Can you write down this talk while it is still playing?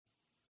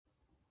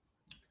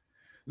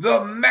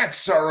The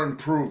Mets are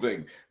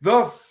improving.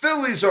 The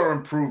Phillies are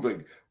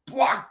improving.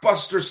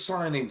 Blockbuster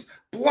signings,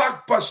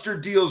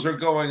 blockbuster deals are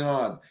going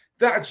on.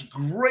 That's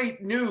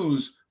great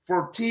news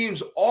for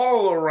teams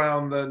all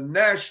around the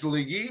National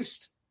League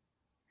East,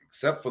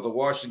 except for the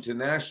Washington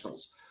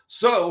Nationals.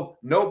 So,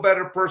 no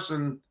better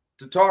person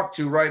to talk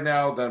to right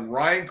now than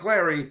Ryan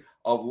Clary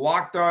of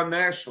Locked On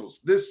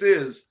Nationals. This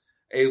is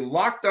a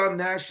Locked On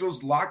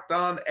Nationals, Locked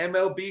On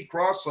MLB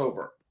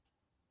crossover.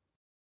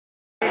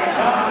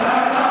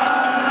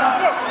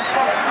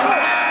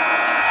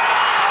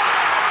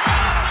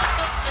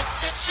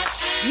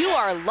 You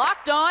are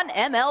Locked On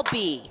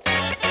MLB,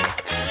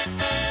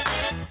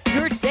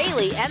 your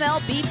daily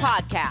MLB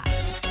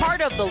podcast,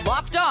 part of the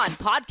Locked On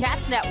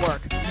Podcast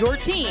Network, your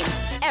team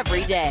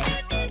every day.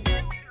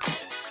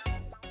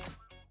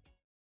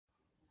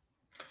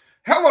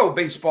 Hello,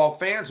 baseball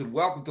fans, and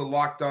welcome to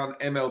Locked On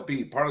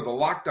MLB, part of the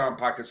Locked On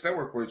Podcast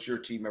Network, where it's your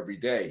team every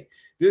day.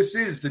 This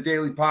is the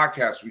daily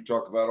podcast. We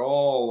talk about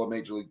all of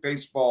Major League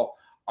Baseball.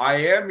 I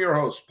am your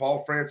host, Paul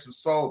Francis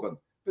Sullivan,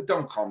 but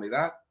don't call me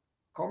that.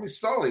 Call me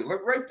Sully.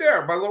 Look right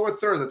there, my lower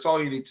third. That's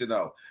all you need to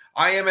know.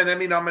 I am an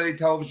Emmy-nominated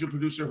television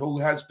producer who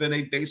has been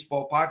a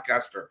baseball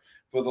podcaster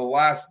for the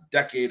last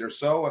decade or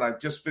so, and I've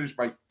just finished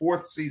my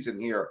fourth season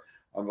here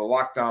on the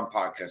Locked On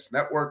Podcast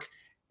Network.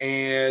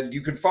 And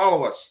you can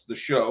follow us, the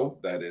show,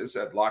 that is,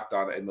 at Locked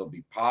On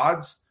MLB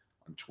Pods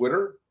on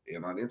Twitter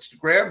and on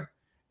Instagram.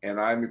 And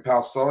I'm your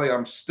pal Sully.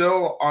 I'm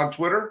still on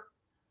Twitter.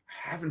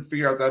 I haven't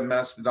figured out that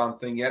Mastodon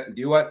thing yet. And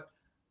do you know what?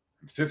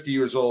 I'm 50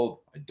 years old.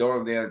 I don't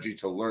have the energy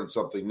to learn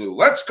something new.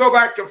 Let's go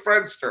back to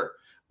Friendster.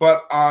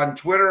 But on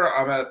Twitter,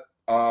 I'm at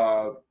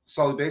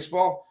Sully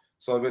Baseball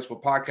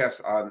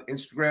Podcast on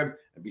Instagram.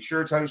 And be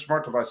sure to tell your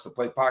smart device to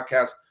play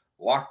podcast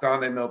Locked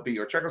On MLB,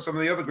 or check out some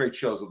of the other great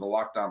shows on the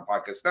Locked On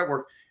Podcast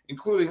Network,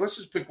 including, let's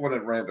just pick one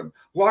at random,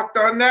 Locked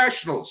On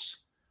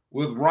Nationals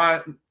with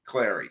Ryan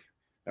Clary.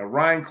 Now,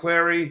 Ryan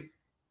Clary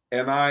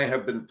and I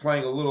have been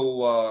playing a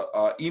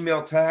little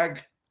email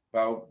tag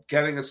about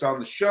getting us on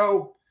the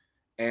show.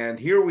 And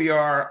here we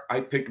are.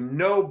 I picked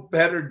no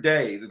better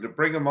day than to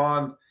bring him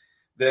on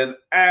than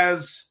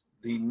as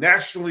the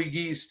National League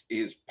East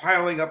is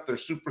piling up their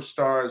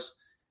superstars.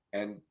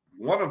 And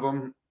one of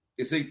them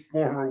is a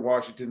former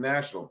Washington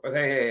National. But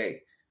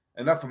hey,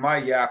 enough of my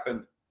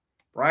yapping.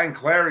 Ryan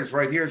Clary's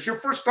right here. It's your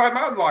first time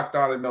on Locked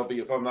On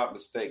MLB, if I'm not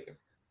mistaken.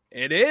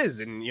 It is.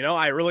 And,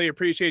 I really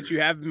appreciate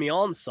you having me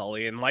on,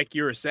 Sully. And like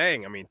you were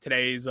saying,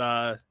 today's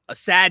a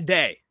sad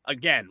day.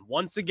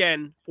 Once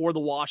again, for the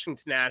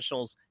Washington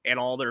Nationals and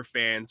all their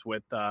fans,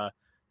 with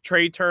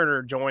Trey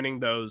Turner joining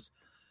those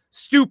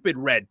stupid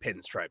red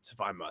pinstripes,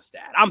 if I must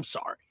add. I'm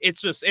sorry.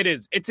 It's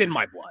in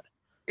my blood.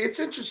 It's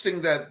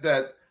interesting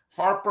that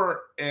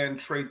Harper and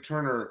Trey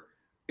Turner,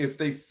 if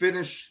they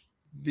finish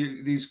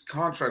these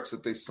contracts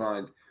that they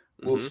signed,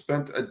 will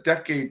spend a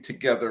decade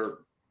together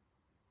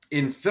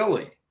in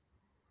Philly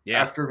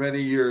after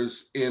many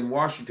years in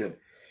Washington.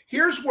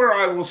 Here's where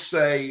I will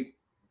say,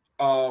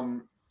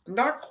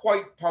 not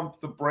quite pump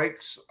the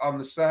brakes on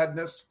the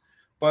sadness,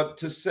 but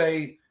to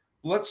say,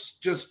 let's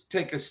just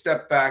take a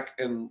step back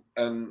and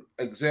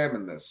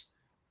examine this.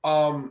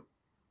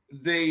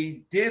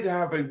 They did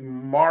have a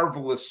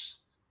marvelous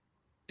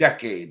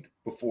decade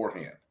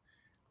beforehand,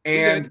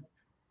 and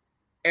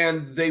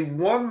they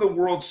won the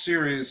World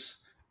Series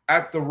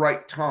at the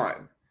right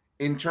time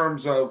in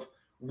terms of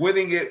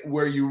winning it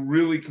where you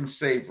really can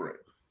savor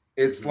it.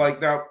 It's like,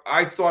 now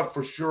I thought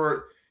for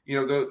sure,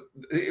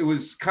 it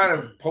was kind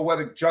of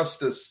poetic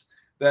justice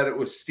that it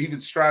was Steven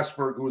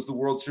Strasburg who was the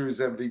World Series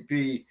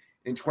MVP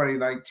in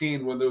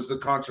 2019, when there was a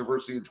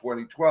controversy in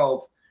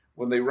 2012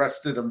 when they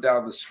rested him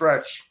down the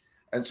stretch.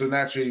 And so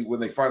naturally,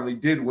 when they finally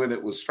did win,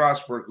 it was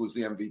Strasburg who was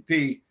the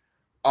MVP.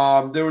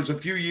 There was a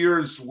few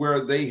years where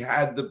they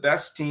had the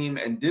best team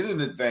and didn't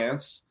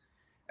advance.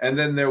 And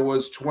then there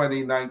was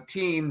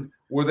 2019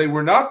 where they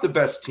were not the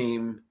best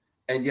team,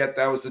 and yet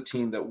that was the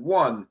team that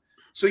won.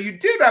 So you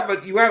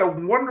had a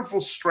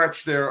wonderful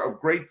stretch there of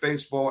great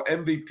baseball,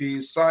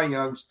 MVPs, Cy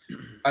Youngs,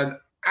 an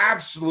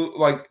absolute,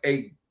 like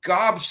a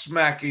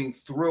gobsmacking,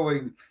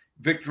 thrilling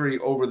victory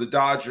over the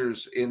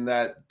Dodgers in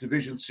that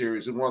division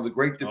series, in one of the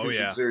great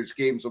division series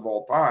games of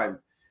all time,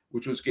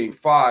 which was Game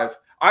 5.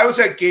 I was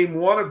at Game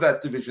 1 of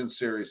that division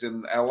series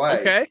in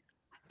LA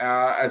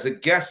as a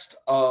guest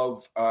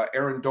of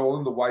Erin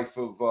Dolan, the wife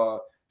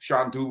of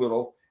Sean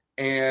Doolittle.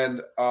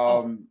 And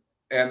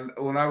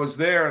when I was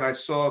there and I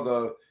saw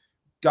the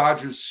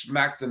Dodgers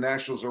smack the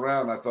Nationals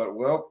around, I thought,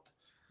 well,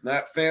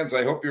 Nat fans,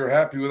 I hope you're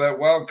happy with that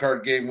wild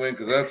card game win,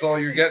 because that's all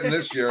you're getting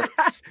this year.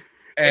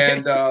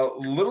 And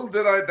little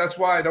did I, that's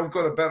why I don't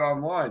go to Bet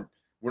Online.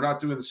 We're not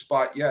doing the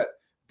spot yet.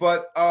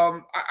 But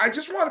I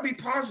just want to be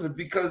positive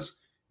because,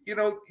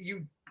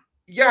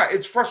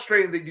 it's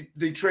frustrating that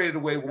they traded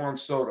away Juan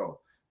Soto.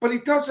 But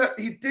you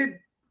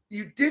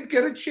did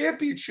get a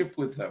championship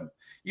with him.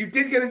 You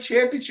did get a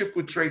championship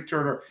with Trey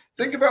Turner.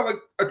 Think about like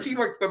a team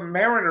like the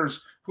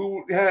Mariners,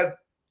 who had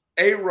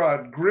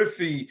A-Rod,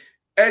 Griffey,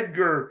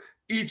 Edgar,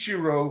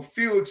 Ichiro,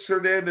 Felix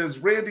Hernandez,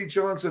 Randy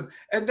Johnson,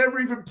 and never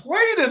even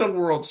played in a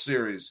World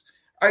Series.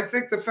 I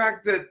think the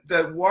fact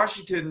that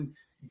Washington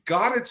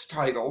got its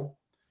title,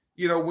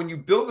 when you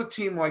build a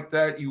team like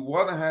that, you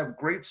want to have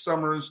great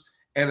summers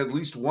and at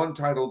least one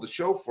title to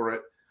show for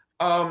it.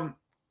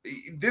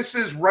 This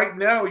is right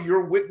now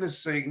you're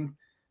witnessing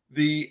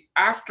the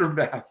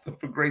aftermath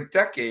of a great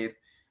decade.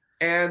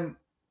 And,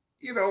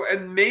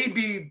 and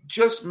maybe,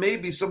 just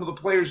maybe, some of the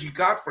players you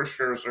got for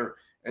Scherzer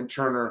and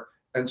Turner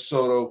and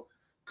Soto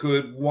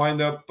could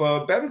wind up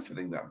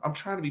benefiting them. I'm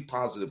trying to be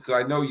positive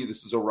because I know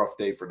this is a rough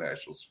day for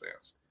Nationals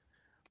fans.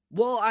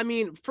 Well, I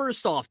mean,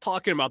 first off,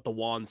 talking about the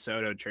Juan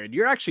Soto trade,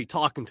 you're actually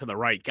talking to the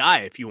right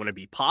guy if you want to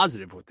be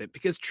positive with it,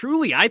 because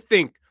truly, I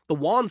think the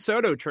Juan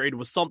Soto trade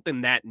was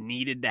something that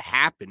needed to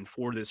happen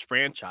for this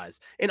franchise.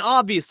 And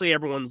obviously,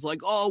 everyone's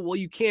like, oh, well,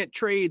 you can't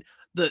trade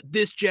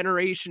this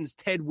generation's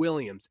Ted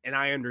Williams. And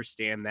I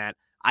understand that.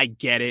 I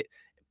get it.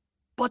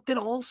 But then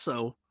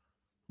also,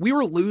 we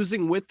were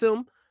losing with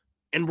them,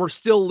 and we're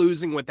still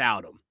losing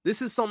without him.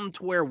 This is something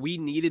to where we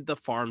needed the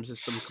farm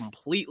system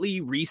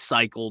completely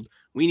recycled.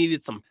 We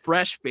needed some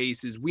fresh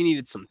faces. We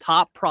needed some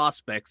top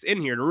prospects in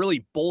here to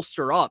really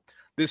bolster up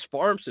this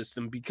farm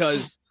system,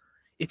 because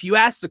if you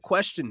ask the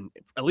question,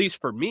 at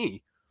least for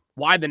me,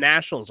 why the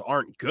Nationals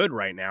aren't good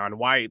right now and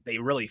why they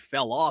really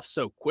fell off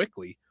so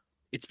quickly,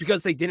 it's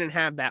because they didn't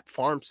have that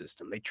farm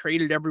system. They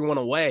traded everyone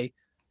away.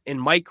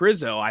 And Mike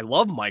Rizzo, I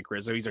love Mike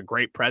Rizzo. He's a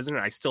great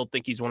president. I still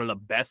think he's one of the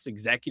best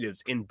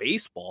executives in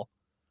baseball.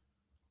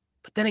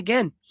 But then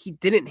again, he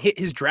didn't hit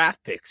his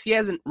draft picks. He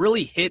hasn't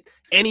really hit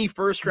any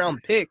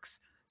first-round picks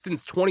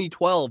since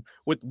 2012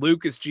 with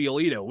Lucas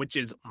Giolito, which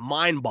is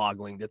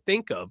mind-boggling to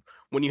think of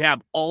when you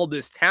have all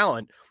this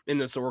talent in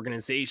this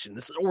organization.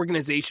 This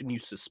organization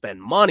used to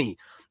spend money.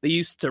 They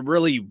used to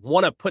really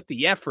want to put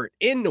the effort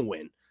in to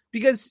win,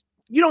 because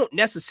you don't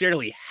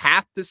necessarily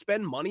have to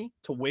spend money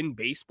to win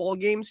baseball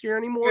games here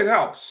anymore. It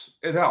helps.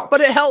 But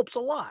it helps a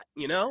lot,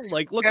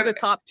 Like, look at the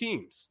top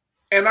teams.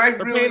 And I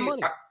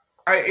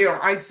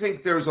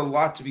think there's a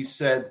lot to be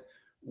said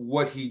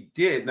what he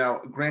did. Now,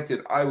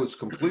 granted, I was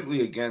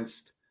completely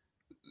against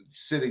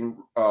sitting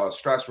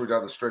Strasburg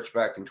down the stretch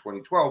back in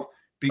 2012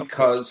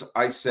 because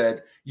I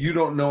said, you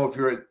don't know if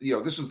you're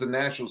this was the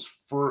Nationals'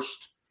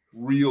 first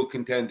real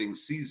contending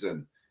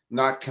season,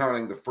 not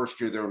counting the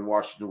first year there in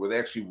Washington where they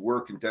actually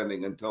were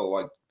contending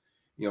until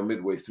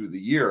midway through the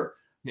year.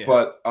 Yeah.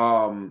 But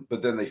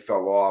then they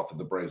fell off of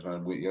the Braves. I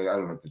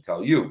don't have to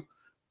tell you,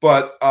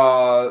 but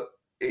I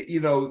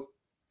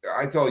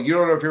thought, you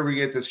don't know if you're ever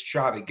get this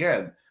shot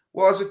again.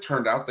 Well, as it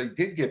turned out, they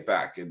did get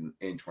back in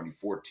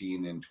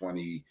 2014 and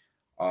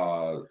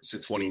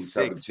 2016,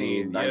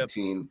 17,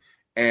 19. Yep.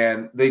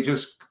 And they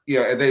just,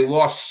 they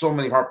lost so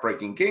many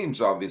heartbreaking games,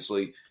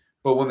 obviously.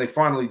 But when they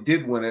finally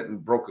did win it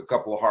and broke a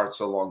couple of hearts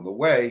along the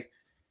way,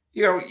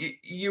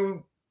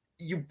 I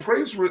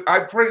praise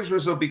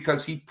Rizzo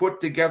because he put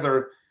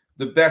together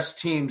the best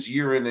teams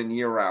year in and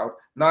year out.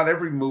 Not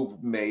every move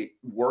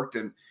worked,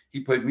 and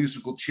he played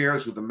musical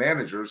chairs with the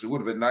managers. It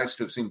would have been nice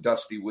to have seen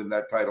Dusty win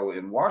that title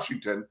in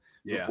Washington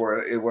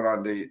before it went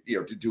on to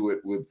to do it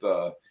with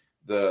the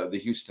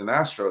Houston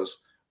Astros.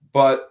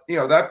 But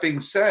that being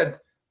said,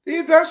 they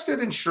invested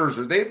in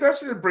Scherzer. They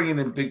invested in bringing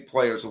in big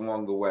players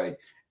along the way,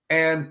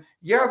 and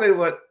they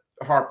let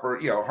Harper.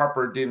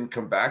 Harper didn't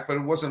come back, but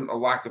it wasn't a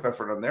lack of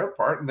effort on their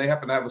part, and they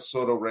happen to have a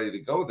Soto ready to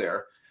go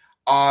there.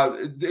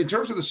 In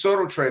terms of the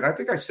Soto trade, I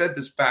think I said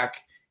this back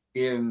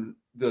in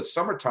the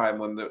summertime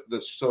when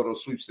the Soto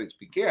sweepstakes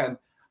began.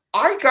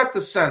 I got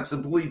the sense,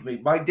 and believe me,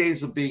 my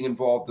days of being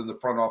involved in the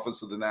front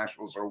office of the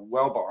Nationals are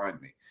well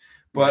behind me,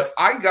 but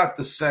I got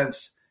the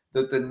sense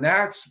that the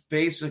Nats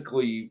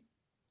basically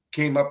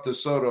came up to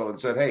Soto and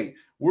said, "Hey,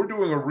 we're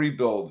doing a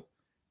rebuild.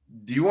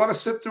 Do you want to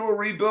sit through a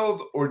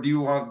rebuild, or do you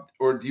want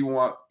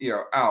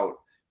out?"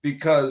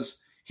 Because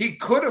he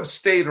could have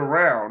stayed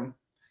around,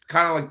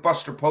 kind of like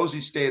Buster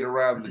Posey stayed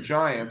around the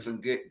Giants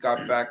and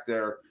got back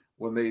there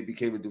when they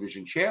became a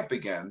division champ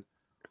again.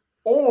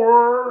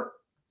 Or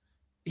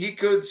he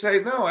could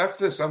say, no, F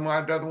this. I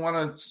don't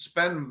want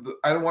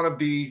to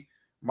be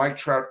Mike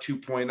Trout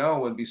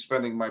 2.0 and be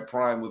spending my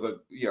prime with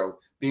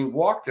being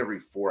walked every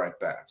 4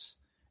 at-bats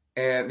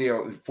and,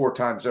 4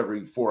 times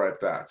every 4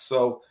 at-bats.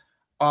 So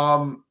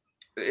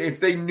if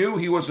they knew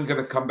he wasn't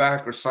going to come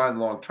back or sign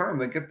long-term,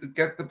 they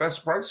get the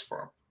best price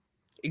for him.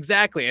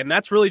 Exactly. And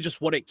that's really just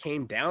what it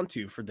came down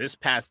to for this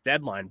past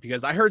deadline,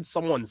 because I heard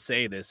someone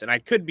say this, and I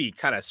could be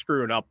kind of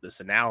screwing up this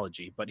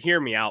analogy, but hear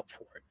me out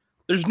for it.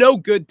 There's no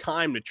good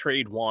time to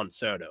trade Juan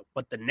Soto,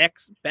 but the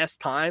next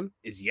best time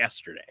is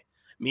yesterday,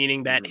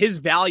 meaning that his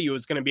value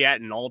is going to be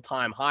at an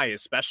all-time high,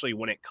 especially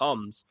when it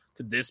comes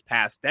to this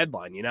past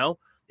deadline.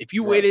 If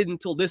you waited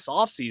until this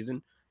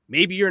offseason,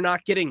 maybe you're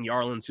not getting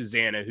Yarlin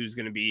Susana, who's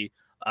going to be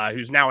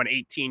who's now an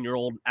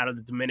 18-year-old out of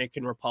the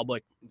Dominican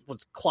Republic,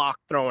 was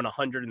clocked throwing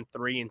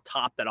 103 and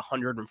topped at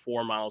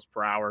 104 miles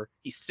per hour.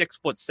 He's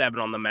 6'7"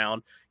 on the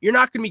mound. You're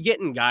not going to be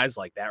getting guys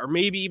like that, or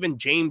maybe even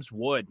James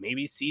Wood,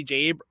 maybe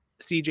CJ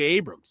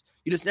Abrams.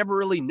 You just never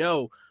really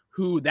know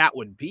who that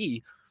would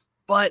be.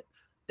 But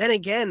then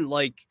again,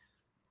 like,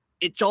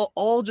 it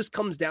all just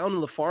comes down to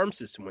the farm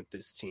system with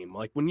this team.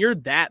 Like, when you're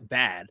that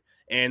bad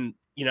and,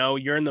 you know,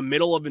 you're in the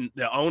middle of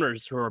the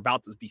owners who are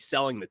about to be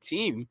selling the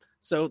team,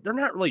 so they're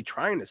not really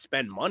trying to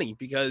spend money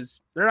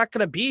because they're not going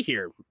to be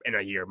here in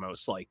a year,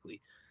 most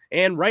likely.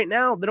 And right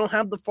now, they don't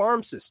have the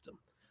farm system.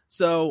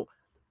 So,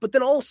 but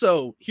then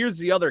also, here's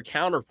the other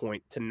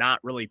counterpoint to not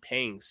really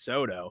paying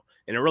Soto,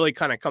 and it really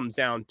kind of comes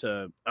down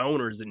to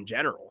owners in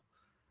general.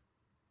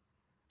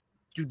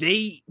 Do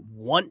they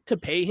want to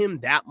pay him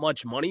that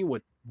much money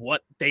with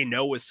what they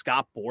know is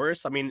Scott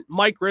Boras? I mean,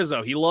 Mike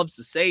Rizzo, he loves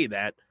to say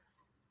that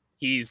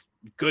he's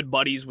good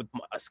buddies with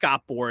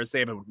Scott Boras. They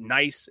have a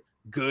nice,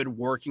 good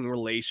working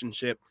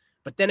relationship.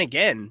 But then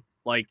again,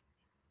 like,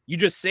 you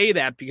just say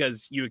that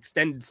because you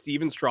extended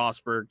Steven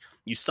Strasburg,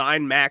 you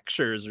signed Max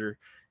Scherzer,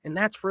 and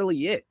that's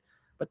really it.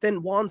 But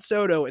then Juan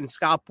Soto and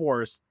Scott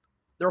Boras,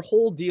 their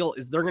whole deal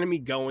is they're going to be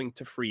going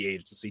to free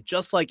agency,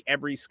 just like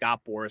every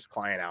Scott Boras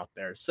client out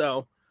there.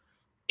 So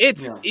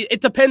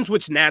it depends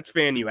which Nats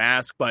fan you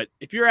ask, but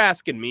if you're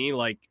asking me,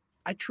 like,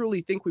 I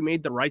truly think we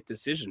made the right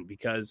decision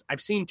because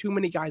I've seen too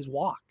many guys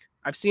walk.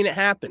 I've seen it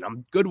happen.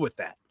 I'm good with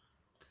that.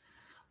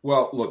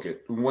 Well, look,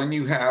 when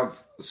you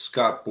have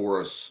Scott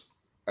Boras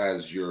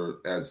as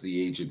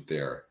the agent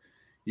there,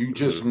 you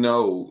just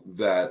know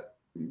that,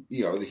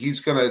 you know, he's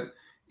gonna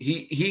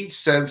he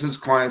sends his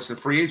clients to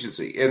free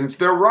agency, and it's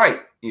their right.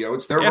 You know,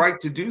 it's their right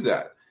to do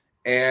that.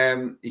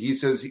 And he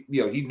says,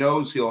 you know, he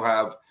knows he'll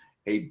have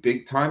a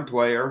big time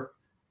player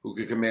who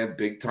can command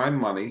big time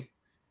money,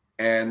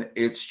 and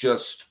it's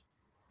just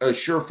a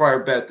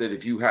surefire bet that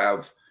if you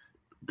have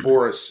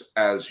Boras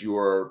as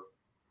your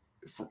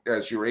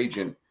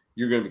agent,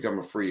 you're going to become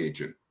a free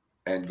agent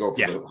and go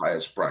for the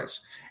highest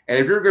price. And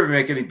if you're going to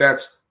make any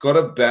bets, go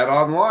to Bet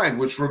Online,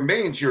 which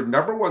remains your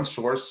number one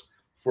source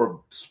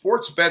for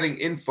sports betting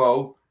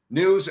info,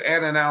 news,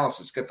 and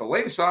analysis. Get the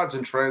latest odds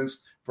and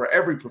trends for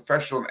every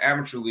professional and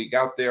amateur league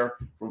out there,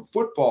 from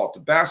football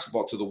to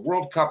basketball to the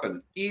World Cup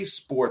and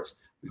esports.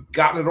 We've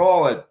got it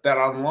all at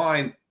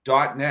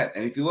betonline.net.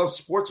 And if you love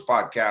sports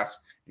podcasts,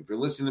 if you're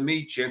listening to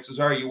me, chances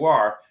are you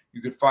are,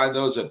 you can find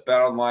those at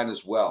BetOnline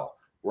as well.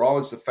 We're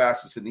always the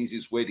fastest and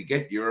easiest way to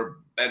get your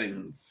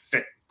betting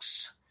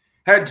fix.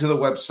 Head to the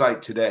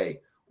website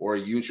today or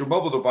use your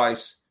mobile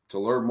device to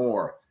learn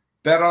more.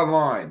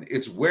 BetOnline,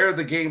 it's where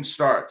the game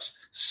starts.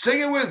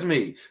 Sing it with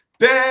me.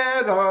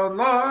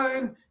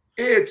 BetOnline,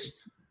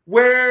 it's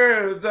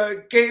where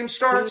the game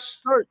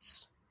starts.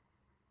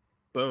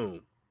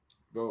 Boom.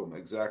 Boom,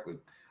 exactly.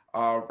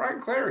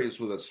 Ryan Clary is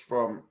with us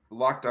from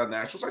Locked On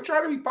Nationals. I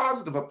try to be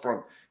positive up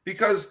front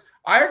because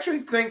I actually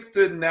think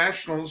the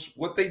Nationals,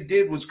 what they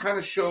did was kind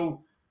of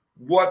show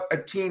what a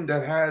team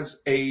that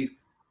has a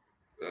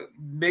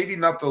maybe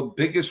not the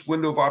biggest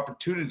window of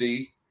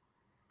opportunity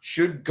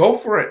should go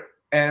for it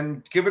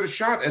and give it a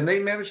shot. And they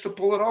managed to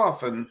pull it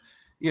off. And,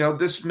 you know,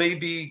 this may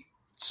be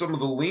some of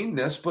the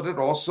leanness, but it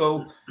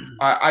also,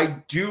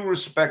 I do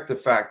respect the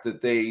fact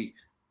that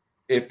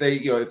if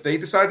they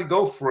decide to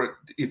go for it,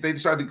 if they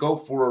decide to go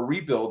for a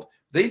rebuild,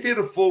 they're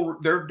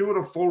doing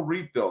a full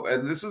rebuild.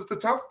 And this is the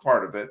tough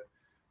part of it,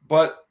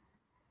 but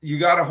you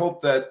got to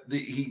hope that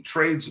he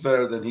trades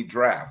better than he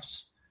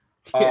drafts.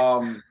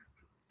 I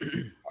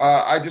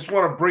just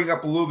want to bring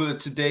up a little bit of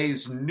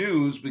today's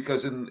news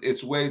because in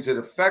its ways it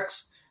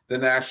affects the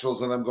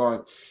Nationals. And I'm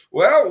going,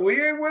 well,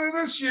 we ain't winning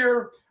this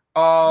year.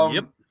 Former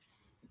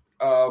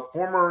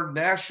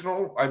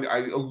National,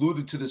 I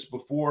alluded to this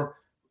before,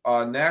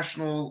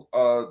 National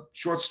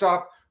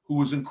shortstop who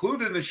was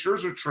included in the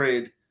Scherzer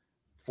trade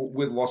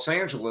with Los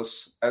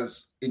Angeles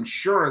as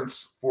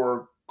insurance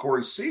for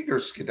Corey Seager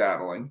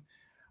skedaddling.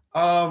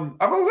 I'm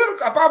a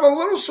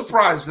little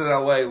surprised that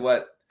LA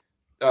let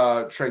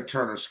Trey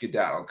Turner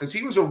skedaddle because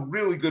he was a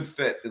really good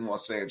fit in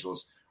Los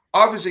Angeles.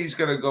 Obviously, he's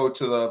going to go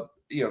to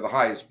the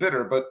highest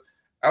bidder, but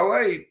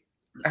LA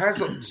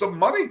has some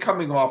money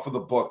coming off of the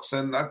books,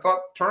 and I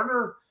thought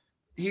Turner,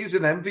 he's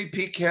an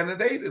MVP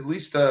candidate, at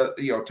least a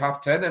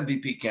top 10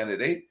 MVP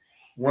candidate,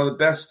 one of the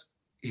best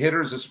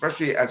hitters,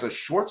 especially as a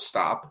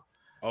shortstop.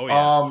 Oh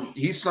yeah.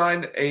 He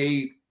signed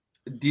a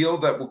deal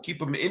that will keep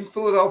him in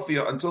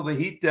Philadelphia until the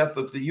heat death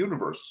of the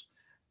universe.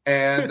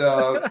 And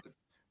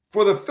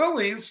for the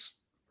Phillies,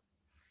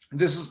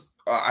 this is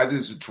a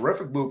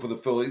terrific move for the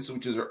Phillies,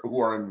 who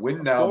are in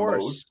win now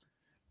mode,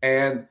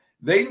 and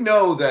they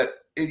know that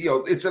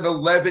it's an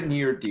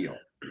 11-year deal.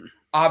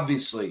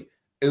 Obviously,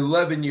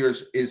 11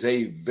 years is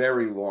a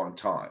very long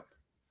time.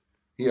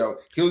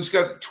 He's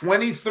got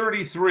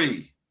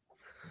 2033.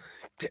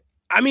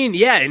 I mean,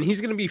 yeah, and he's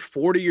going to be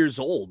 40 years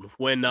old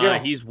when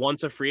he's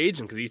once a free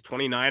agent because he's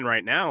 29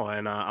 right now,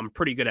 and I'm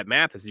pretty good at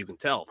math, as you can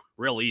tell.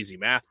 Real easy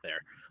math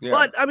there. Yeah.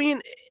 But, I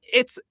mean,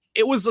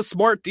 it was a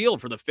smart deal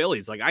for the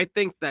Phillies. Like, I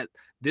think that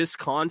this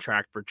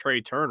contract for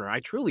Trey Turner, I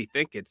truly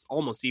think it's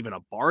almost even a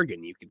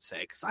bargain, you could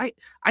say, because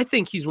I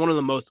think he's one of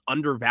the most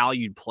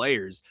undervalued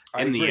players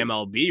in the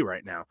MLB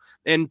right now.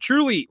 And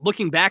truly,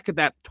 looking back at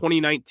that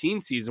 2019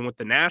 season with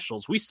the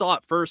Nationals, we saw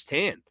it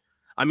firsthand.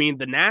 I mean,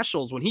 the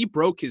Nationals, when he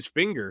broke his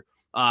finger,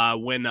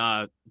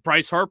 when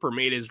Bryce Harper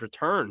made his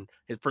return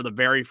for the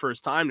very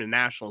first time to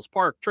Nationals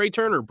Park. Trey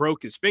Turner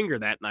broke his finger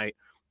that night,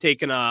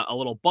 taking a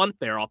little bunt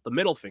there off the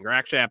middle finger,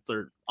 actually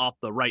off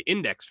the right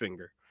index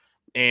finger.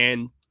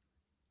 And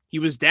he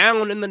was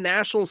down and the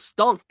Nationals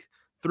stunk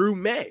through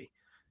May.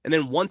 And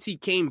then once he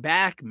came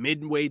back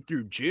midway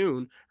through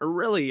June, or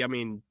really, I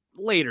mean,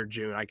 later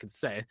June, I could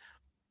say,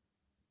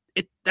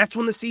 that's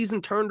when the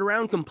season turned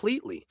around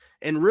completely.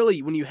 And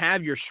really, when you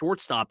have your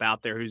shortstop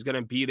out there who's going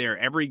to be there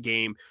every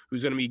game,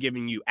 who's going to be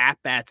giving you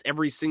at-bats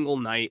every single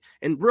night,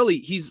 and really,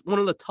 he's one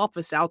of the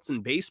toughest outs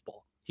in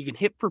baseball. He can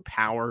hit for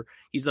power.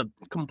 He's a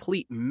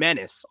complete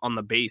menace on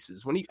the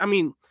bases. When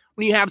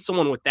you have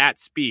someone with that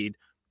speed,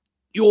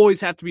 you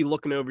always have to be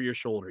looking over your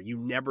shoulder. You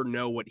never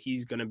know what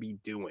he's going to be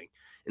doing.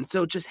 And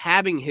so just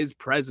having his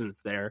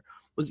presence there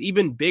was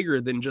even bigger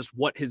than just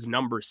what his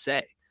numbers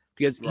say,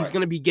 because he's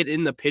going to be getting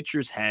in the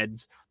pitchers'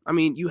 heads. I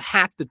mean, you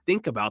have to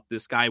think about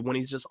this guy when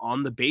he's just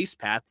on the base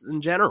paths in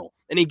general,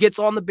 and he gets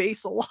on the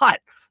base a lot.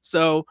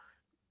 So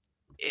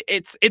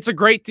it's a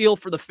great deal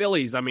for the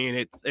Phillies. I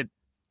mean,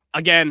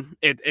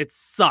 it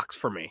sucks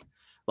for me.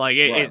 Like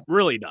it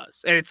really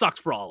does. And it sucks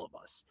for all of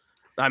us.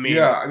 I mean,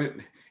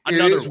 it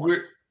is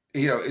weird.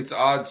 It's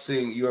odd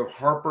seeing you have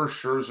Harper,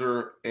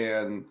 Scherzer,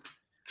 and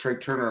Trey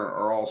Turner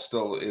are all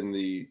still in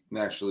the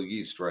National League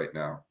East right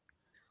now.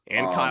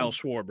 And Kyle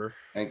Schwarber.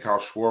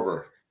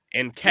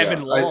 And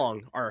Kevin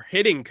Long, our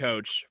hitting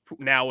coach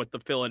now with the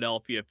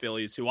Philadelphia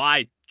Phillies, who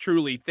I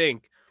truly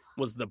think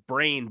was the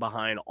brain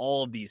behind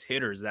all of these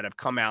hitters that have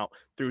come out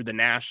through the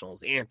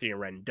Nationals. Anthony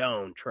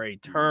Rendon, Trey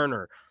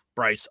Turner,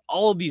 Bryce,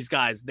 all of these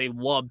guys, they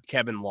loved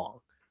Kevin Long.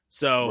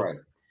 So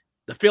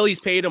the Phillies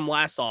paid him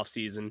last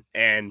offseason,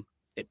 and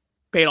it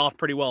paid off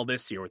pretty well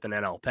this year with an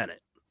NL pennant.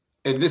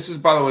 And this is,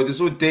 by the way, this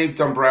is what Dave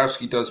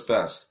Dombrowski does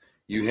best.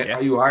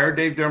 You hire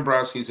Dave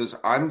Dombrowski. He says,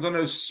 I'm going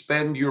to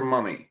spend your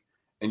money,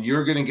 and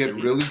you're going to get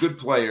really good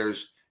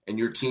players, and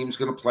your team's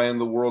going to play in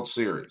the World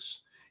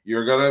Series.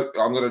 I'm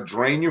going to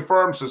drain your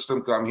farm system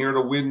because I'm here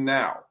to win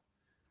now.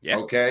 Yeah.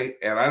 Okay?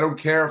 And I don't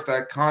care if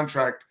that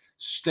contract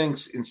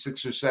stinks in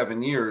 6 or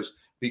 7 years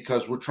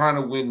because we're trying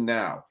to win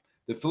now.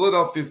 The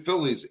Philadelphia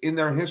Phillies, in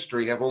their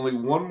history, have only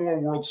one more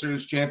World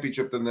Series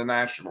championship than the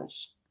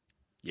Nationals.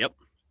 Yep.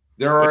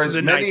 There are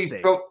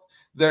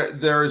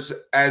there's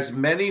as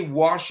many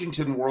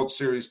Washington World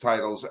Series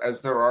titles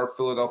as there are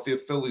Philadelphia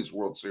Phillies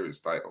World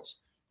Series titles.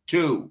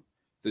 2,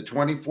 the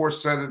 24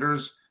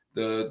 Senators,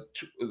 the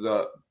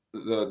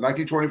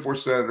 1924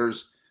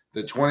 Senators,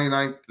 the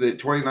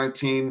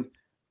 2019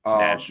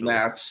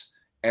 Nats,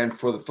 and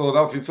for the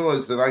Philadelphia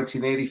Phillies, the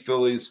 1980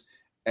 Phillies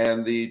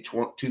and the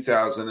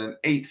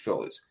 2008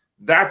 Phillies.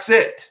 That's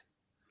it.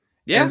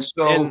 Yeah. And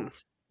so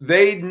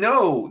they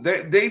know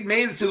they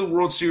made it to the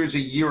World Series a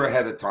year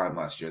ahead of time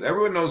last year.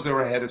 Everyone knows they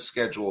were ahead of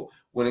schedule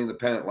winning the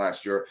pennant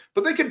last year,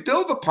 but they could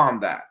build upon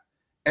that.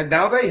 And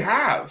now they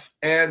have.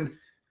 And,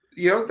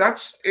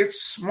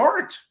 it's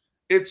smart.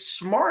 It's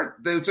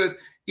smart.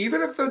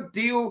 Even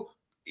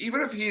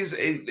if he's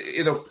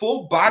in a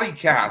full body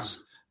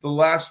cast the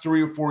last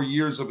 3 or 4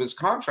 years of his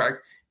contract,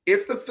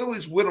 if the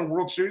Phillies win a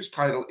World Series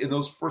title in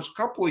those first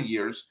couple of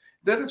years,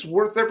 then it's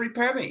worth every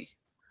penny.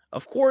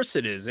 Of course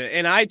it is.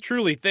 And I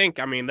truly think,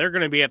 they're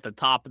going to be at the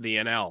top of the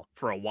NL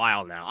for a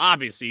while now.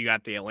 Obviously, you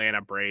got the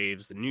Atlanta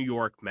Braves, the New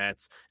York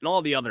Mets, and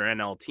all the other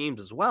NL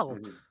teams as well.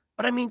 Mm-hmm.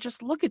 But,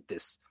 just look at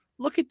this.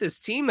 Look at this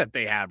team that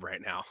they have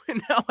right now.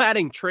 And now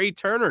adding Trey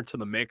Turner to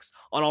the mix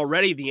on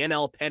already the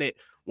NL pennant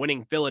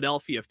winning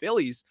Philadelphia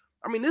Phillies.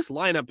 This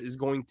lineup is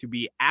going to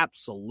be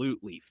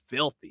absolutely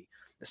filthy,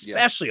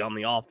 especially on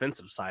the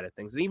offensive side of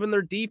things. And even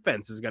their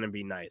defense is going to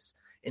be nice.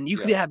 And you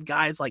could have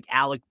guys like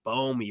Alec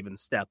Boehm even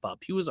step up.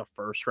 He was a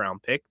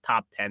first-round pick,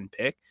 top 10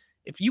 pick.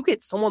 If you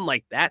get someone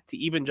like that to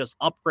even just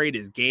upgrade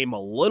his game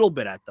a little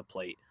bit at the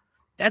plate,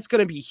 that's going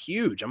to be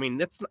huge.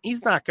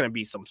 He's not going to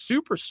be some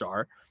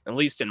superstar, at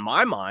least in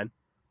my mind,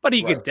 but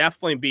he could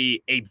definitely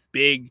be a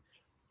big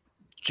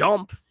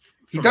jump.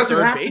 He doesn't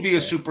have to be a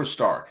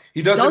superstar.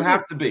 He doesn't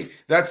have to be.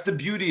 That's the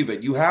beauty of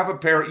it. You have a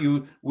pair.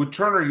 With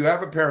Turner, you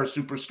have a pair of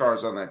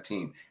superstars on that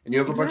team, and you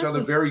have a bunch of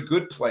other very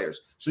good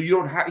players. So you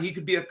don't have. He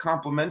could be a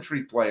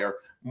complementary player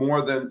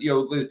more than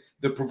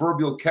the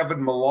proverbial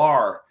Kevin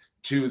Millar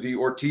to the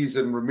Ortiz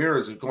and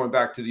Ramirez of going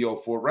back to the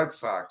 2004 Red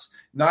Sox.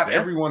 Not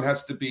everyone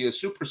has to be a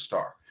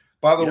superstar.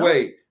 By the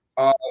way,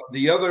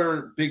 the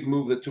other big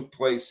move that took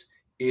place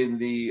in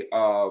the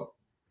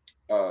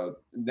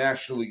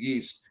National League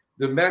East.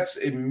 The Mets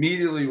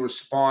immediately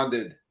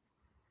responded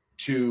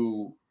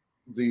to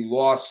the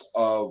loss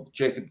of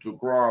Jacob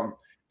deGrom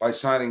by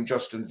signing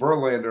Justin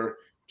Verlander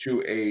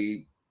to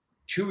a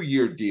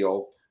 2-year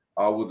deal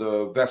with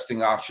a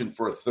vesting option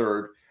for a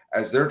third,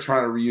 as they're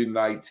trying to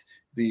reunite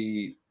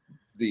the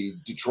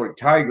Detroit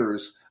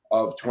Tigers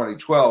of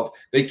 2012.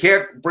 They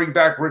can't bring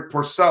back Rick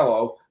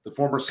Porcello, the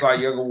former Cy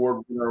Young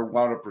Award winner,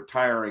 wound up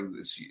retiring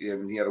this year,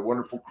 and he had a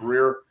wonderful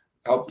career.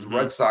 Helped the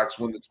Red Sox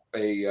win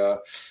a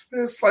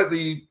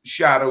slightly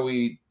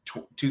shadowy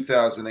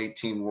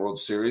 2018 World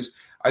Series.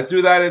 I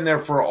threw that in there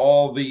for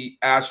all the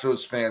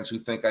Astros fans who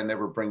think I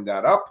never bring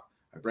that up.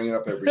 I bring it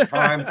up every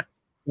time.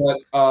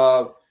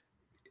 But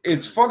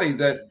it's funny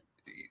that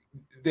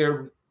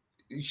their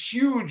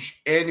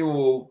huge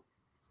annual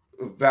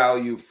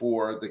value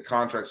for the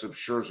contracts of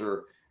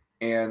Scherzer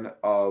and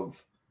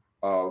of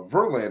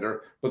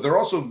Verlander, but they're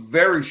also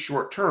very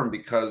short term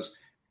because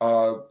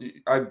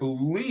I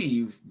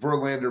believe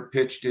Verlander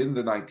pitched in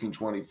the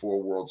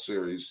 1924 World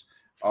Series,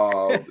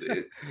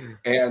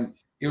 and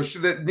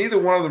that neither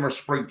one of them are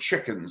spring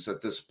chickens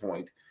at this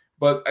point.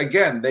 But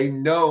again, they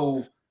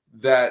know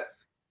that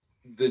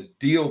the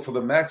deal for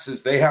the Mets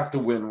is they have to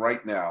win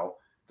right now.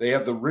 They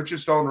have the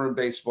richest owner in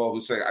baseball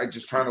who's saying, "I'm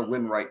just trying to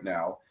win right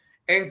now."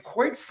 And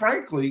quite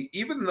frankly,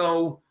 even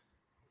though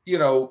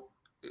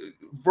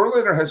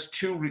Verlander has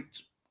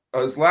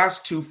his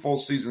last 2 full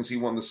seasons, he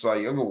won the Cy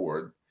Young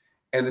Award.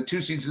 And the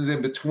 2 seasons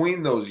in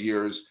between those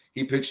years,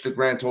 he pitched a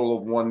grand total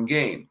of 1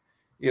 game.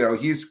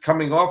 He's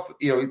coming off,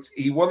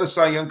 he won the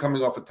Cy Young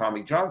coming off of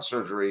Tommy John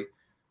surgery.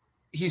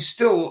 He's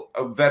still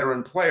a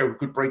veteran player who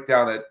could break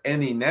down at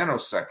any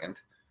nanosecond.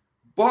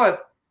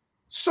 But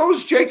so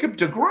is Jacob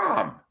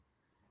deGrom.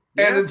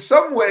 Yeah. And in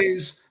some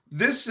ways,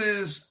 this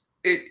is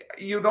it.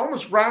 You'd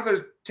almost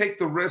rather take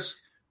the risk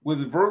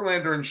with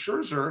Verlander and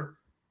Scherzer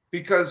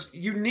because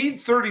you need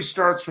 30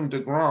 starts from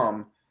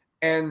deGrom.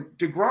 And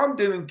deGrom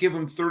didn't give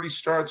him 30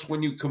 starts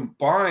when you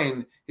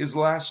combine his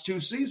last 2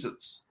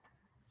 seasons.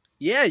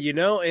 Yeah,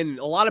 and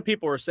a lot of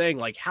people are saying,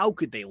 like, how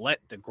could they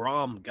let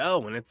deGrom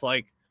go? And it's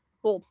like,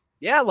 well,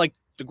 yeah, like,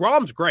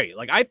 deGrom's great.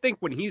 Like, I think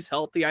when he's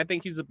healthy, I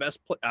think he's the best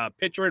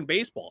pitcher in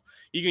baseball.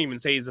 You can even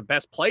say he's the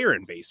best player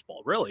in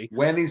baseball, really.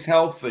 When he's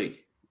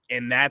healthy.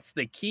 And that's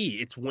the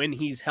key. It's when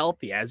he's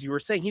healthy. As you were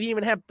saying, he didn't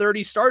even have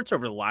 30 starts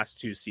over the last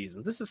 2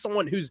 seasons. This is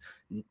someone who's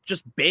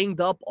just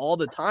banged up all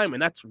the time,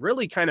 and that's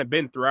really kind of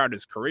been throughout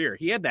his career.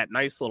 He had that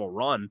nice little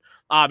run.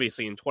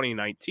 Obviously, in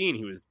 2019,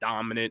 he was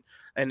dominant,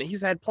 and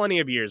he's had plenty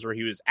of years where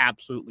he was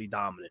absolutely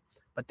dominant.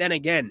 But then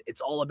again, it's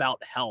all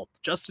about health.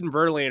 Justin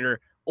Verlander,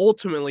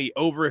 ultimately,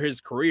 over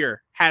his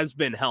career, has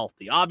been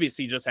healthy.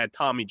 Obviously, just had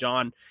Tommy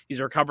John.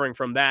 He's recovering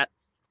from that.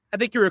 I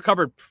think he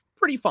recovered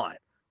pretty fine.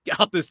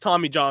 Got this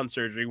Tommy John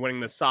surgery, winning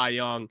the Cy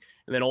Young,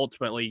 and then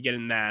ultimately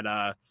getting that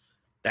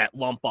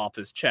lump off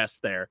his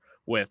chest there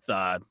with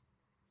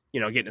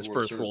getting his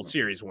first World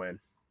Series win.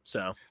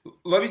 So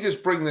let me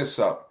just bring this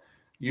up.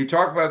 You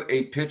talk about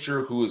a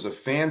pitcher who is a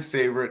fan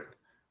favorite,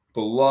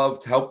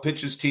 beloved, helped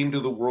pitch his team to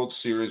the World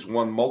Series,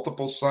 won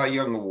multiple Cy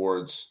Young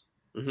awards.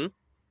 Mm-hmm.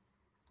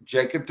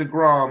 Jacob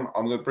deGrom.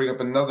 I'm going to bring up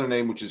another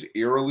name which is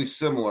eerily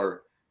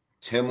similar,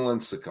 Tim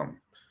Lincecum.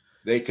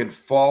 They can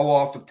fall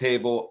off a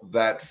table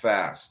that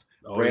fast.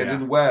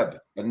 Brandon Webb,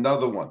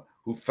 another one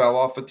who fell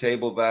off a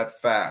table that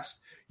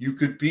fast. You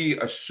could be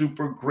a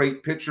super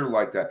great pitcher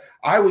like that.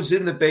 I was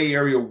in the Bay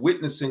Area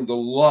witnessing the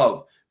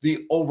love,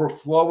 the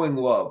overflowing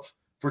love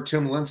for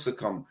Tim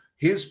Lincecum.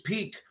 His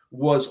peak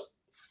was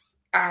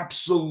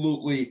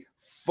absolutely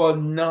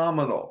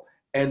phenomenal.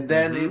 And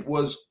then it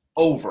was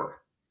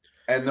over.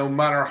 And no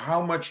matter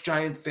how much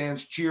Giant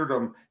fans cheered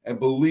him, and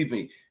believe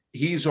me,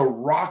 he's a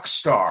rock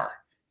star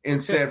in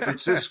San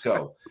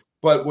Francisco.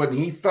 But when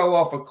he fell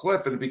off a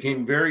cliff and it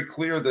became very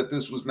clear that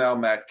this was now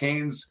Matt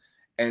Cain's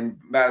and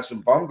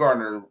Madison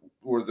Bumgarner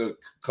were the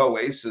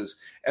co-aces,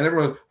 and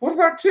everyone, what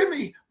about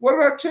Timmy? What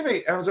about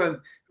Timmy? And I was like,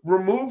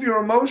 remove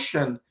your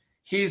emotion.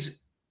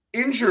 He's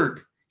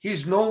injured.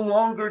 He's no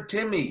longer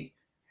Timmy.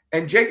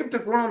 And Jacob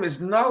deGrom is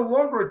no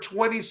longer a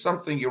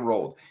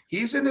 20-something-year-old.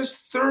 He's in his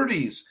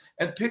 30s,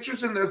 and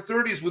pitchers in their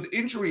 30s with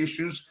injury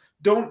issues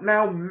don't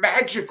now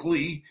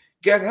magically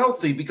get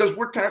healthy because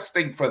we're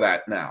testing for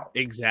that now.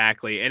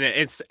 Exactly. And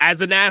it's,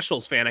 as a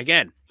Nationals fan,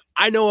 again,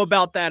 I know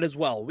about that as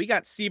well. We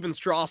got Steven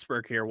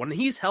Strasburg here. When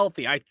he's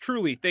healthy, I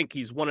truly think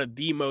he's one of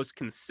the most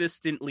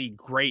consistently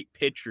great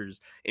pitchers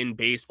in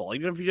baseball,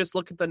 even if you just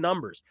look at the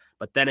numbers.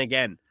 But then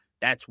again,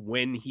 that's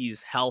when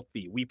he's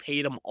healthy. We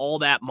paid him all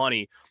that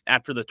money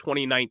after the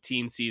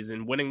 2019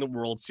 season, winning the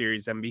World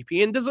Series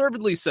MVP, and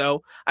deservedly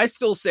so. I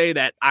still say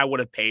that I would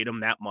have paid him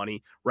that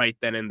money right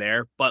then and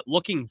there. But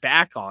looking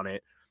back on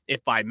it,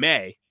 if I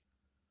may,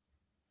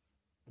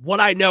 what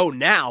I know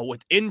now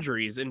with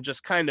injuries and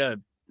just kind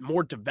of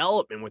more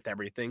development with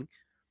everything,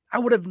 I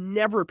would have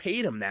never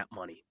paid him that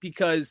money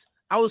because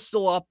I was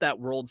still off that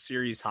World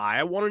Series high.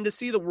 I wanted to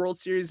see the World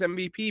Series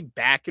MVP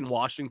back in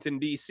Washington,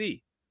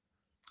 D.C.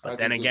 But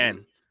then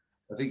again,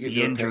 I think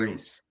the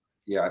injuries.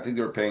 I think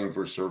they were paying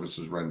for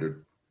services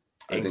rendered.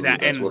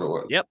 Exactly. That's what it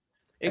was. Yep.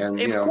 And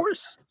of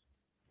course.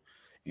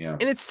 Yeah.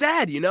 And it's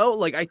sad,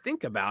 like I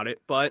think about it,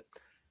 but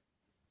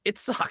it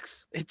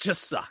sucks. It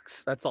just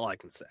sucks. That's all I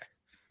can say.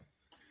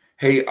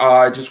 Hey,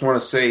 I just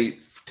want to say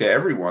to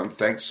everyone,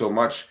 thanks so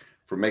much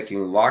for making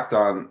Locked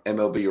On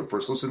MLB your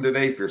first listen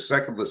today. If your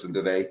second listen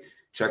today,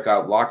 check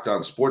out Locked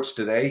On Sports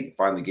Today.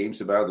 Find the games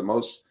that matter the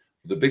most.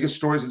 The biggest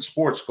stories in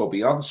sports go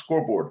beyond the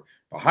scoreboard,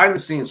 behind the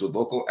scenes with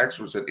local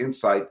experts and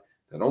insight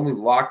that only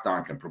Locked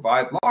On can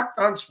provide. Locked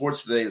On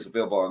Sports Today is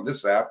available on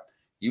this app,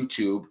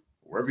 YouTube,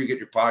 wherever you get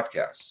your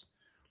podcasts.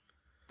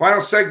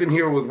 Final segment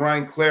here with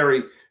Ryan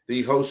Clary,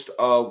 the host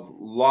of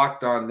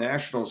Locked On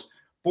Nationals.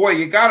 boy,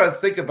 you got to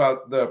think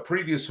about the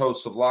previous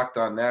hosts of Locked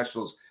On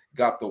Nationals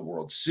got the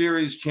World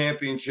Series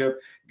championship,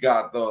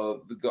 got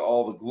all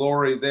the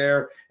glory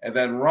there. And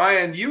then,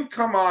 Ryan, you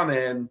come on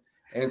in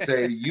and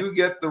say you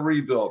get the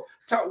rebuild.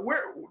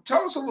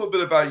 Tell us a little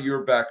bit about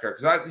your background,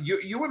 because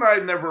you and I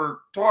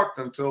never talked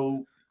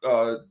until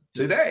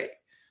today.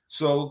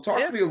 So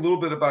talk to me a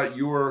little bit about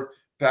your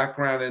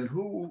background and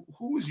who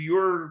is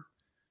your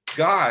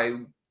guy.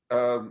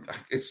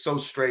 It's so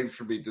strange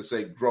for me to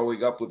say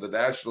growing up with the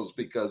Nationals,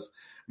 because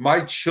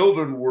my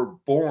children were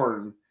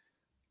born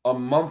a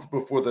month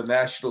before the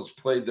Nationals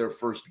played their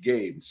first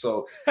game.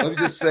 So let me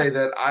just say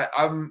that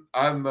I'm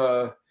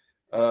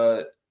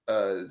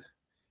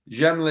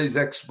j'aime les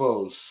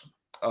Expos.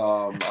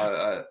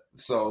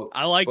 So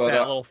I like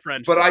that little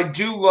French. But I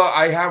do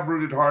I have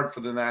rooted hard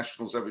for the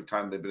Nationals every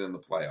time they've been in the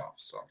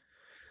playoffs.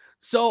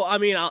 So, I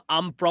mean,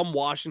 I'm from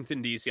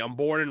Washington, D.C. I'm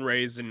born and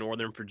raised in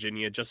Northern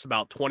Virginia, just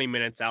about 20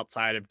 minutes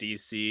outside of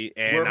D.C.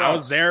 And Whereabouts? I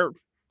was there.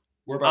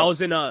 Whereabouts? I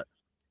was in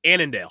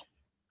Annandale.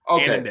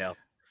 Okay. Annandale.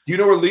 Do you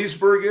know where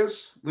Leesburg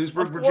is?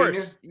 Leesburg, Of Virginia?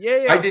 course.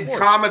 Yeah. I did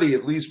comedy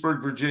at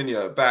Leesburg,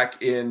 Virginia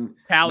back in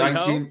Tally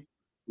Ho?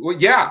 Well,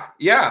 yeah.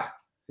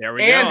 There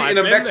we And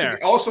go.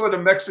 Also in a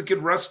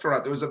Mexican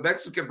restaurant. There was a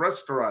Mexican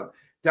restaurant.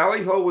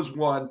 Tally Ho was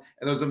one,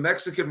 and there was a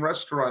Mexican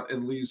restaurant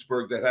in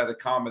Leesburg that had a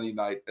comedy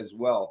night as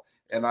well.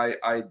 And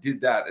I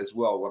did that as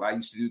well when I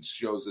used to do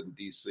shows in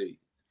DC.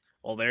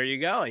 Well, there you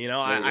go.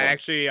 I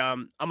actually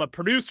I'm a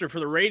producer for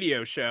the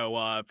radio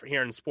show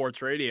here in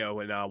sports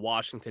radio in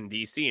Washington,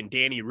 D.C. And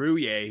Danny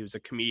Rouillet, who's a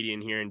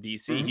comedian here in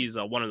D.C., he's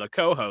one of the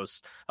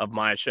co-hosts of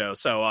my show.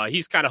 So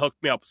he's kind of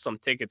hooked me up with some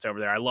tickets over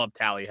there. I love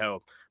Tally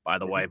Ho, by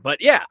the way. But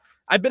yeah,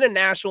 I've been a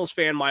Nationals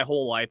fan my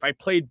whole life. I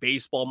played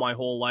baseball my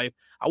whole life.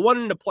 I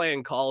wanted to play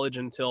in college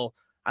until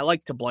I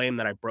like to blame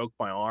that I broke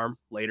my arm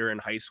later in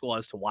high school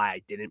as to why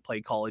I didn't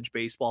play college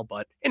baseball.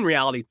 But in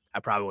reality, I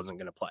probably wasn't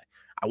going to play.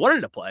 I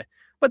wanted to play.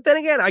 But then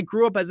again, I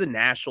grew up as a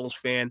Nationals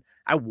fan.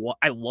 I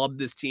loved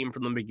this team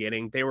from the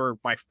beginning. They were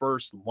my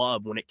first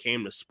love when it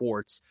came to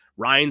sports.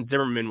 Ryan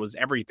Zimmerman was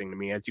everything to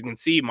me. As you can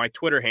see, my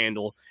Twitter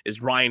handle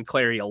is Ryan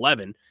Clary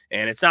 11.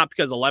 And it's not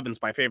because 11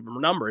 is my favorite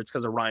number. It's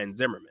because of Ryan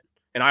Zimmerman.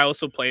 And I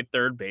also played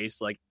third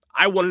base. Like,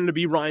 I wanted to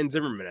be Ryan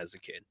Zimmerman as a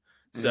kid.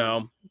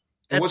 So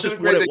that's just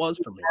what it was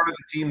for me. Part of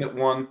the team that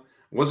won.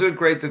 Wasn't it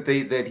great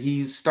that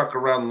he stuck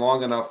around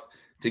long enough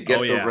to get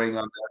the ring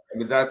on that? I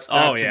mean,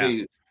 to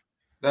me,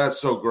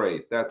 that's so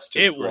great. That's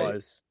just great. It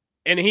was.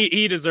 And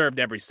he deserved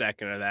every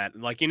second of that.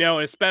 Like,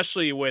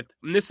 especially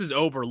and this is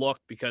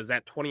overlooked because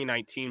that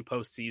 2019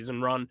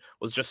 postseason run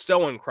was just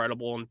so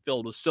incredible and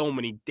filled with so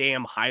many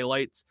damn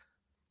highlights.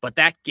 But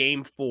that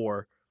game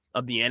 4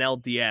 of the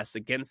NLDS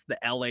against the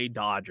LA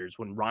Dodgers,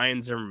 when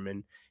Ryan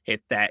Zimmerman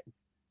hit that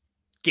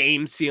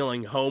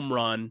game-sealing home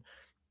run,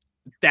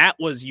 that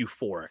was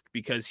euphoric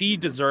because he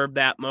deserved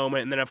that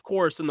moment. And then, of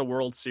course, in the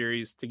World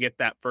Series to get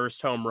that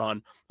first home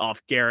run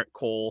off Garrett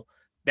Cole,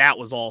 that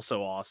was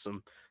also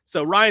awesome.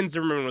 So Ryan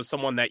Zimmerman was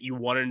someone that you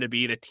wanted to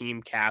be the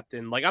team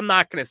captain. Like, I'm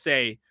not going to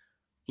say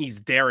he's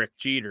Derek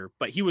Jeter,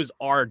 but he was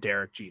our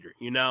Derek Jeter,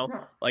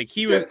 Like,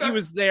 he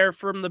was there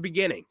from the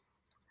beginning.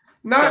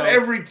 Not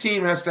every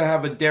team has to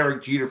have a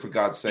Derek Jeter, for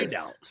God's sake.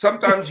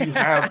 Sometimes you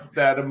have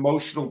that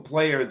emotional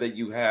player that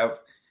you have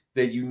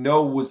that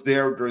was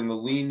there during the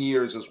lean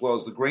years as well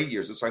as the great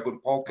years. It's like when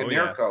Paul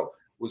Konerko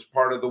was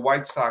part of the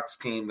White Sox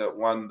team that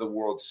won the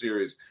World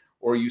Series.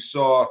 Or you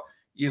saw,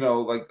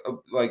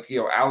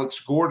 Alex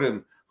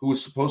Gordon, who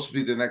was supposed to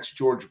be the next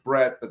George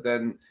Brett, but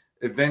then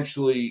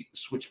eventually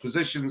switched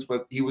positions,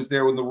 but he was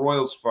there when the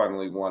Royals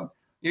finally won.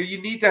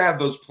 You need to have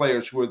those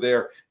players who are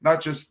there,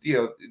 not just,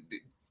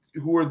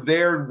 who are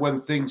there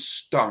when things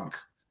stunk,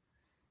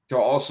 to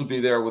also be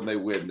there when they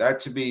win. That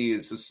to me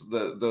is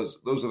those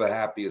are the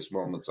happiest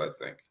moments, I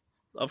think.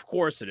 Of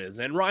course it is.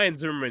 And Ryan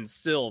Zimmerman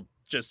still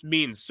just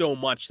means so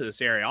much to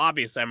this area.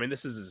 Obviously, I mean,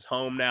 this is his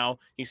home now.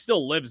 He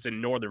still lives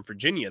in Northern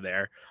Virginia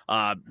there,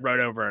 right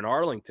over in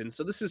Arlington.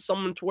 So this is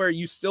someone to where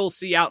you still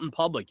see out in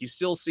public. You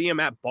still see him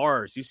at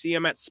bars. You see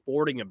him at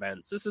sporting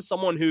events. This is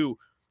someone who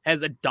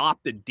has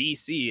adopted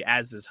DC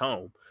as his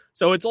home.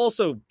 So it's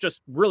also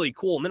just really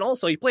cool. And then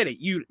also he played at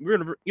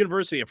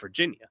University of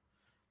Virginia.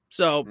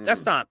 So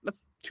that's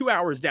 2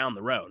 hours down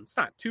the road. It's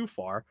not too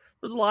far.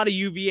 There's a lot of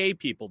UVA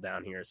people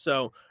down here.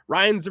 So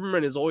Ryan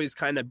Zimmerman has always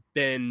kind of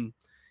been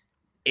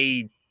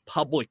a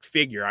public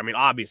figure. I mean,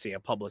 obviously a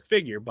public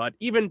figure, but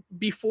even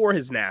before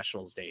his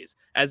Nationals days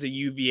as a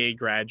UVA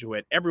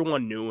graduate,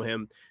 everyone knew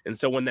him. And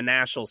so when the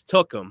Nationals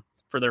took him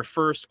for their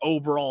first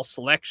overall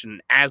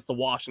selection as the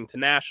Washington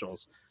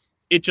Nationals,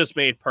 it just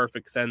made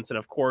perfect sense. And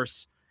of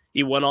course,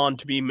 he went on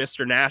to be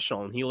Mr.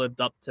 National, and he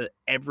lived up to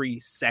every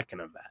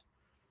second of that.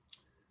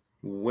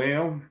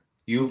 Well,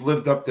 you've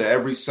lived up to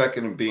every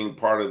second of being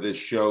part of this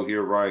show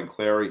here, Ryan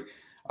Clary.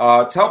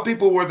 Tell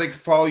people where they can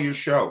follow your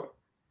show.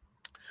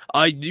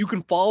 You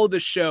can follow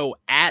the show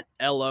at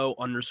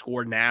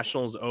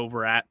LO_Nationals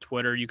over at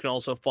Twitter. You can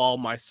also follow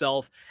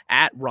myself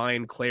at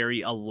Ryan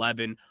Clary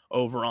 11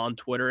 over on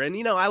Twitter. And,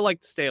 I like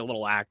to stay a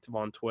little active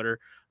on Twitter.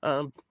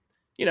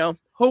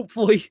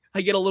 hopefully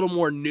I get a little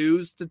more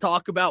news to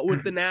talk about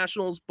with the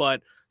Nationals.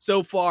 But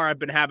so far, I've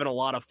been having a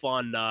lot of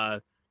fun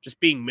just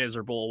being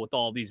miserable with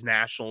all these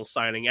Nationals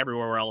signing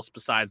everywhere else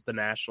besides the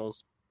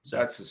Nationals. So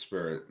that's the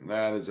spirit.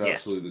 That is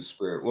absolutely yes. the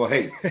spirit. Well,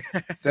 hey,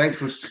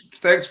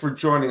 thanks for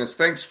joining us.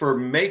 Thanks for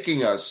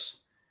making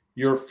us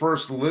your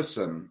first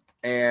listen,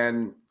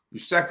 and your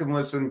second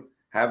listen,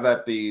 have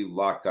that be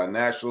Locked On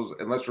Nationals.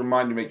 And let's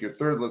remind you, make your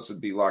third listen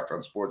be Locked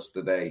On Sports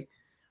Today.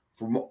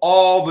 From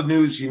all the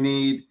news you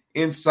need,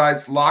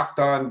 insights, Locked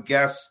On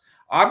guests.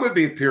 I'm going to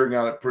be appearing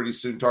on it pretty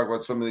soon, talk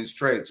about some of these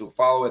trades. So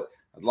follow it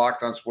at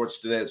Locked On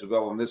Sports Today as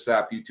well on this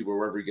app, YouTube, or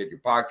wherever you get your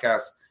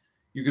podcasts.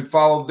 You can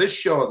follow this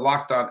show at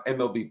Locked On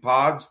MLB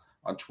Pods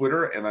on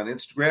Twitter and on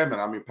Instagram.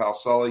 And I'm your pal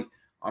Sully.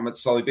 I'm at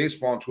Sully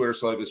Baseball on Twitter,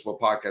 Sully Baseball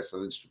Podcast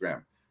on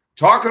Instagram.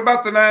 Talking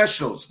about the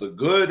Nationals, the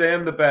good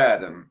and the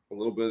bad, and a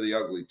little bit of the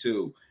ugly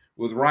too,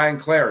 with Ryan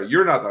Clary.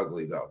 You're not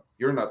ugly, though.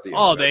 You're not the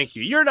Oh, thank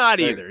you. You're not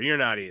either. You're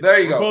not either. There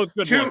you We're go. Both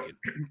good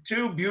looking.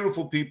 Two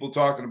beautiful people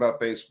talking about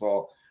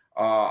baseball.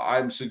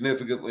 I'm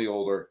significantly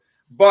older,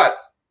 but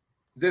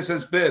this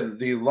has been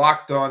the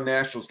Locked On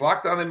Nationals,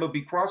 Locked On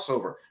MLB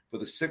crossover for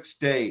the 6th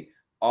day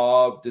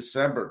of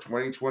December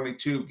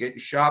 2022. Get your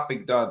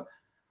shopping done.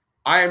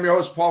 I am your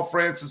host, Paul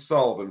Francis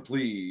Sullivan.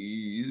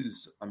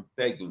 Please, I'm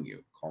begging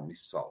you, call me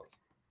Sully.